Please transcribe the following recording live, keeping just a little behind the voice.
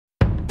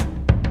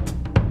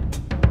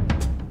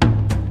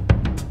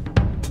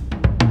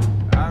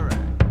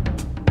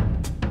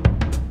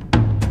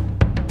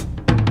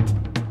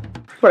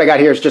What I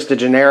got here is just a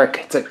generic,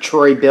 it's a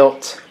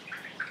Troy-built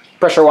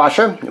pressure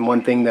washer. And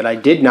one thing that I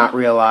did not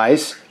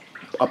realize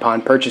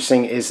upon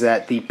purchasing is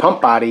that the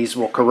pump bodies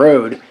will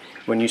corrode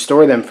when you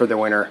store them for the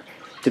winter,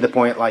 to the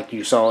point, like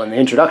you saw in the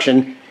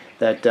introduction,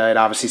 that it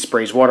obviously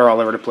sprays water all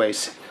over the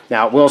place.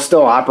 Now, it will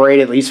still operate,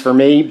 at least for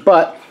me,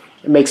 but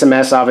it makes a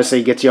mess,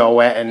 obviously, gets you all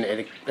wet, and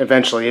it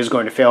eventually is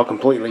going to fail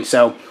completely.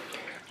 So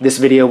this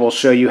video will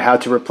show you how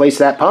to replace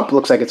that pump.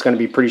 Looks like it's going to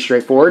be pretty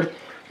straightforward,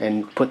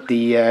 and put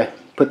the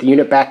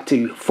unit back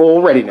to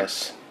full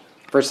readiness.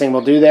 First thing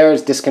we'll do there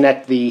is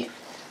disconnect the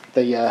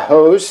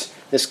hose,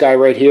 this guy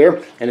right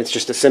here, and it's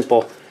just a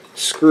simple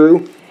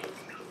screw.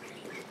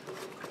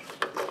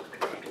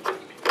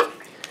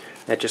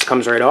 That just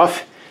comes right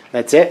off.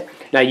 That's it.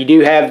 Now you do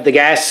have the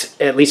gas,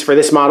 at least for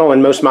this model,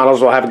 and most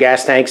models will have a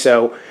gas tank,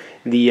 so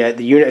the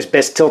unit is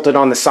best tilted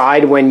on the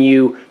side when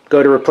you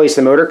go to replace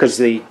the motor, because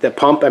the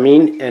pump,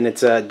 and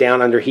it's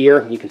down under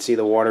here. You can see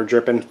the water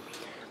dripping.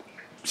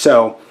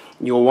 So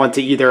you'll want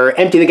to either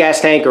empty the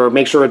gas tank or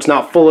make sure it's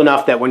not full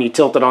enough that when you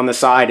tilt it on the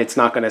side, it's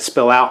not going to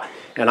spill out.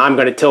 And I'm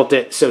going to tilt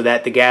it so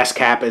that the gas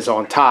cap is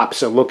on top.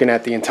 So looking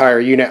at the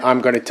entire unit,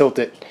 I'm going to tilt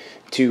it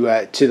to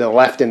the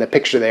left in the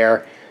picture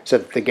there, so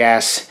that the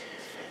gas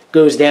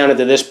goes down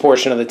into this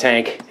portion of the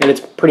tank, and it's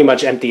pretty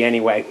much empty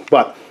anyway,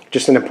 but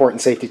just an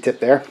important safety tip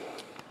there.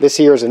 This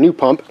here is a new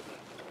pump.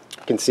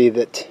 You can see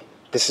that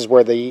this is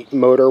where the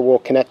motor will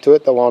connect to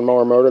it, the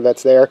lawnmower motor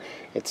that's there.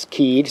 It's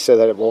keyed so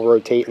that it will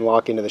rotate and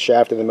lock into the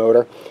shaft of the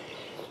motor.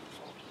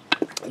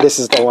 This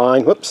is the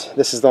line,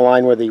 this is the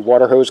line where the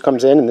water hose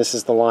comes in, and this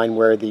is the line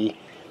where the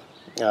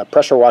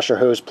pressure washer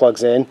hose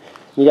plugs in.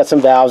 You got some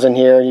valves in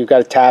here, and you've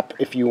got a tap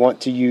if you want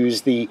to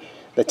use the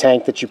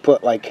tank that you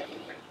put like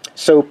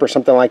soap or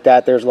something like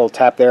that. There's a little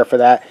tap there for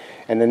that.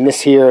 And then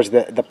this here is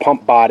the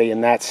pump body,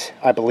 and that's,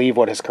 I believe,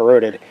 what has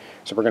corroded.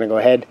 So we're going to go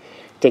ahead,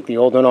 take the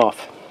old one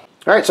off.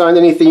 All right, so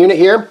underneath the unit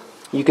here,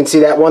 you can see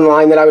that one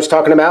line that I was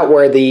talking about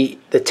where the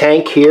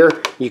tank here,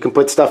 you can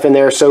put stuff in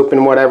there, soap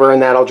and whatever,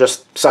 and that'll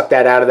just suck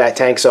that out of that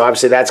tank. So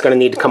obviously that's going to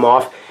need to come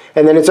off.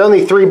 And then it's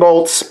only 3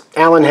 bolts,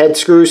 Allen head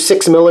screws,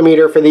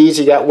 6mm for these.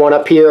 You got one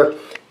up here,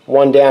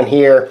 one down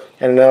here,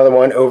 and another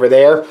one over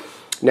there.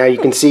 Now you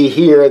can see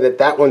here that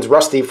that one's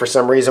rusty for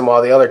some reason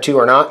while the other 2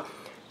 are not.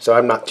 So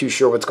I'm not too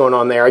sure what's going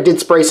on there. I did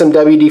spray some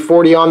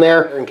WD-40 on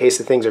there in case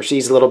the things are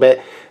seized a little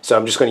bit. So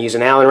I'm just going to use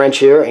an Allen wrench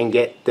here and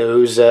get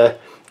those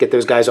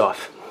guys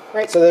off. All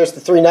right, so there's the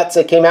 3 nuts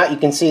that came out. You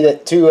can see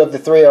that 2 of the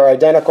 3 are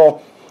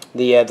identical.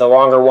 The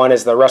longer one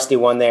is the rusty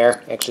one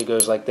there. It actually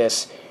goes like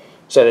this.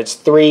 So it's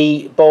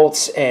 3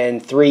 bolts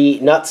and 3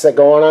 nuts that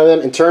go on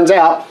them. And turns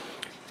out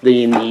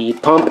the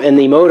pump and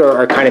the motor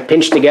are kind of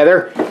pinched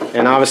together,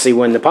 and obviously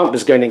when the pump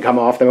is going to come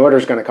off, the motor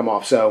is going to come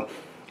off. So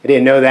I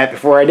didn't know that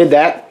before I did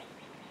that.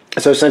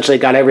 So essentially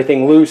got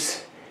everything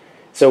loose,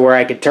 so where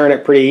I could turn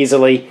it pretty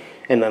easily,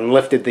 and then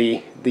lifted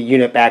the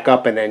unit back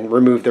up and then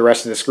removed the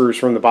rest of the screws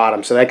from the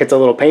bottom. So that gets a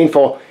little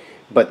painful,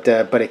 but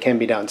it can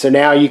be done. So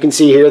now you can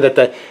see here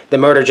that the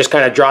motor just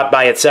kind of dropped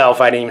by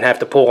itself. I didn't even have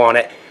to pull on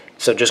it.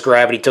 So just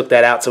gravity took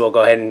that out. So we'll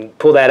go ahead and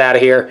pull that out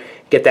of here,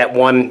 get that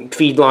one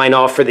feed line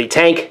off for the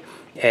tank,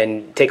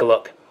 and take a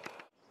look.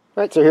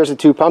 All right, so here's the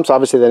 2 pumps,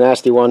 obviously the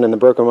nasty one and the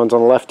broken one's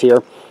on the left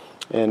here,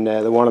 and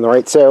the one on the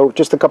right. So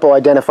just a couple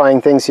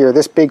identifying things here.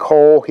 This big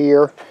hole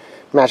here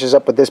matches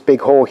up with this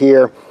big hole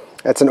here.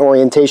 That's an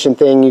orientation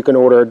thing. You can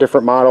order a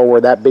different model where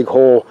that big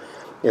hole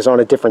is on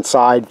a different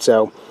side,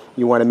 so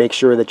you want to make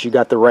sure that you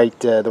got the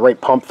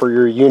right pump for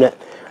your unit.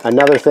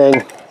 Another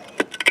thing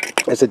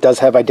is it does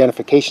have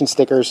identification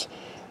stickers.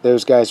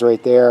 Those guys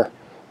right there,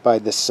 by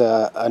this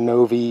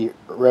Anovi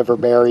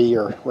Reverberry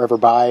or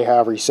Reverby,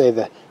 however you say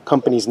the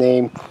company's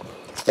name,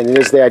 and it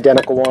is the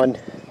identical one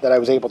that I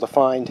was able to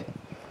find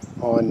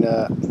on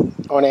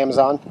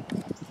Amazon.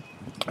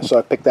 So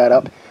I picked that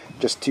up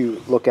just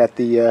to look at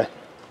the,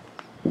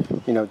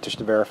 just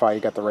to verify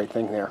you got the right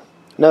thing there.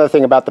 Another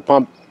thing about the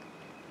pump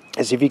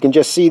is if you can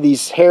just see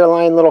these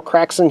hairline little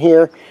cracks in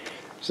here.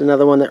 There's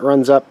another one that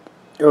runs up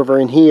over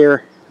in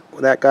here.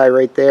 That guy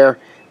right there.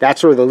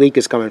 That's where the leak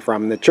is coming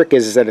from. And the trick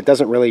is that it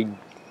doesn't really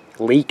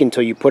leak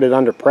until you put it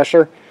under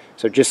pressure.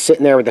 So just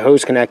sitting there with the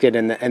hose connected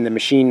and the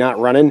machine not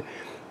running,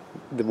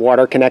 the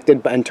water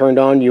connected and turned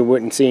on, you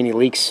wouldn't see any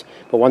leaks.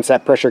 But once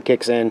that pressure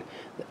kicks in,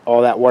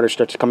 all that water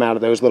starts to come out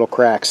of those little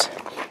cracks.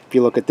 If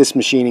you look at this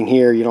machining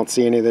here, you don't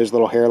see any of those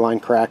little hairline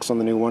cracks on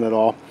the new one at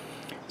all.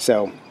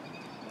 So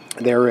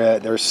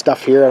there's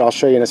stuff here that I'll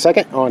show you in a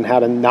second on how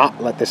to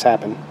not let this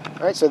happen.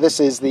 All right, so this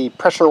is the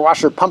pressure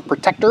washer pump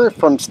protector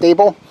from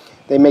Sta-Bil.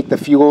 They make the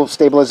fuel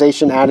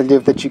stabilization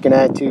additive that you can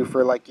add to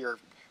for like your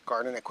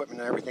garden equipment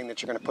and everything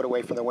that you're going to put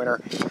away for the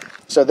winter.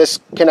 So this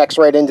connects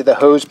right into the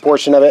hose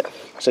portion of it.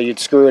 So you'd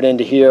screw it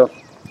into here,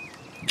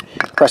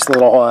 press the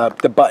little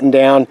the button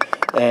down,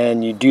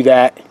 and you do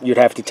that. You'd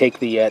have to take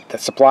the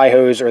supply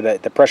hose or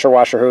the pressure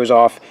washer hose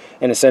off,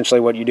 and essentially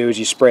what you do is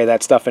you spray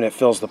that stuff and it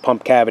fills the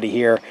pump cavity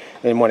here,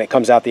 and when it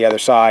comes out the other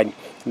side,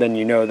 then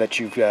you know that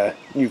you've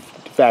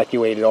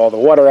evacuated all the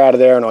water out of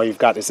there, and all you've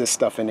got is this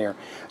stuff in there.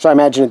 So I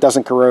imagine it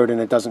doesn't corrode and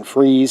it doesn't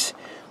freeze,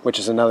 which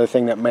is another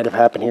thing that might have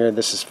happened here.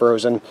 This is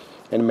frozen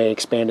and may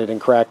expand it and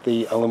crack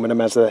the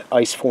aluminum as the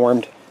ice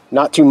formed.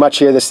 Not too much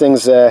here. This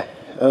thing's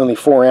only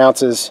 4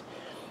 ounces.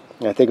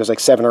 I think it was like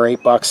 $7 or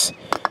 $8.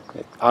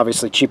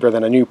 Obviously cheaper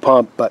than a new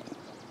pump, but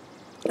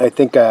I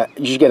think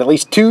you should get at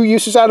least 2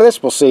 uses out of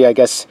this. We'll see, I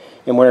guess,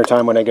 in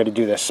wintertime when I go to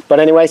do this. But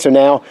anyway, so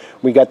now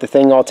we got the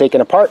thing all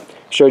taken apart.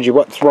 Showed you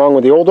what's wrong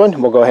with the old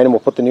one. We'll go ahead and we'll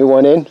put the new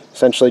one in.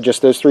 Essentially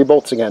just those 3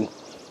 bolts again.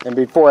 And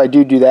before I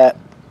do that,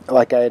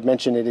 like I had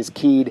mentioned, it is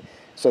keyed.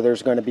 So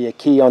there's going to be a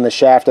key on the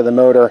shaft of the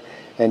motor,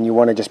 and you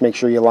want to just make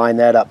sure you line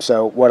that up.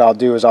 So what I'll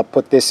do is I'll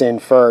put this in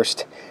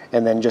first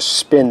and then just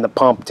spin the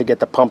pump to get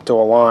the pump to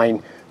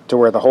align to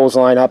where the holes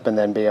line up, and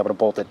then be able to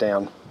bolt it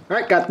down. All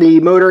right, got the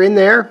motor in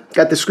there,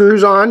 got the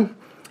screws on.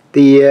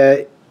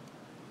 The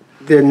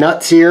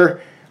nuts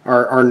here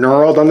are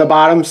knurled on the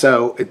bottom,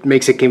 so it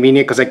makes it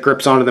convenient because it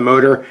grips onto the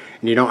motor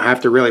and you don't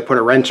have to really put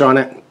a wrench on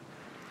it.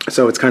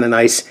 So it's kind of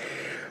nice.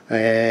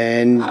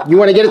 And you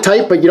want to get it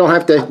tight, but you don't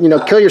have to, you know,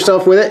 kill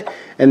yourself with it.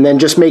 And then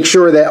just make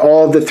sure that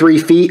all of the 3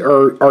 feet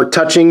are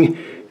touching,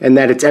 and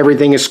that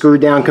everything is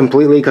screwed down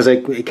completely, because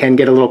it can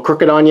get a little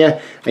crooked on you,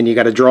 and you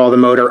got to draw the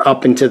motor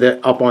up onto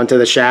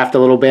the shaft a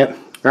little bit.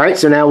 All right,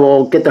 so now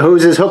we'll get the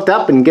hoses hooked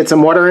up and get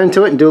some water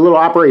into it and do a little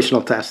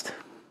operational test.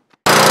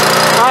 All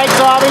right,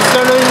 so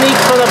obviously no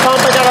leaks from the pump.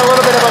 I got a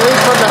little bit of a leak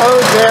from the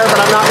hose there, but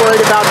I'm not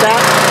worried about that.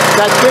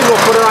 That's good.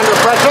 We'll put her under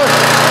pressure.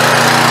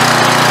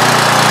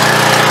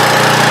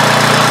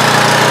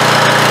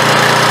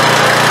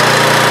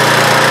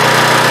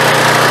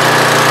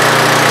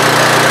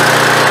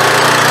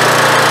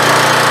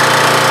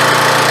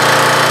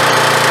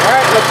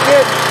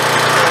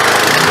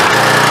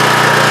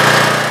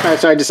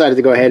 So I decided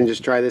to go ahead and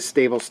just try this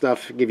stable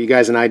stuff, give you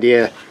guys an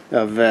idea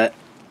of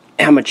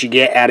how much you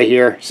get out of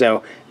here.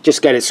 So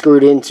just got it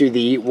screwed into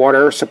the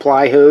water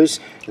supply hose,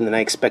 and then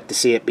I expect to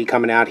see it be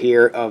coming out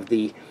here of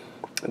the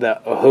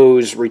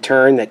hose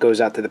return that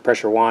goes out to the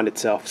pressure wand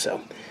itself.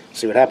 So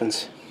see what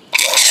happens.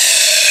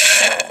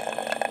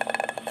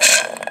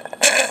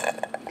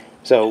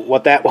 So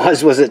what that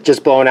was it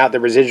just blowing out the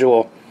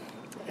residual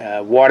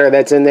water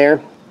that's in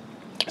there.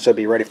 So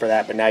be ready for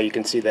that. But now you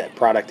can see that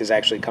product is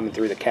actually coming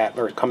through the cap,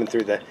 or coming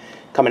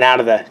out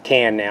of the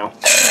can now.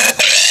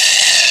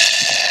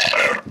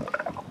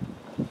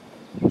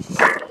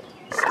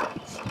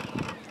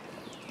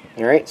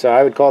 All right, so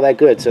I would call that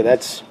good. So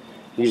that's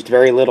used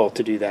very little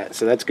to do that.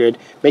 So that's good.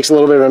 Makes a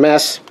little bit of a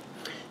mess.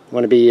 You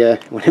want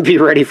to be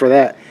ready for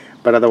that.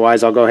 But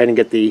otherwise, I'll go ahead and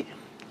get the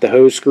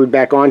hose screwed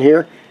back on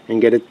here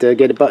and get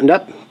it buttoned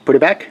up, put it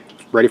back,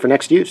 ready for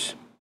next use.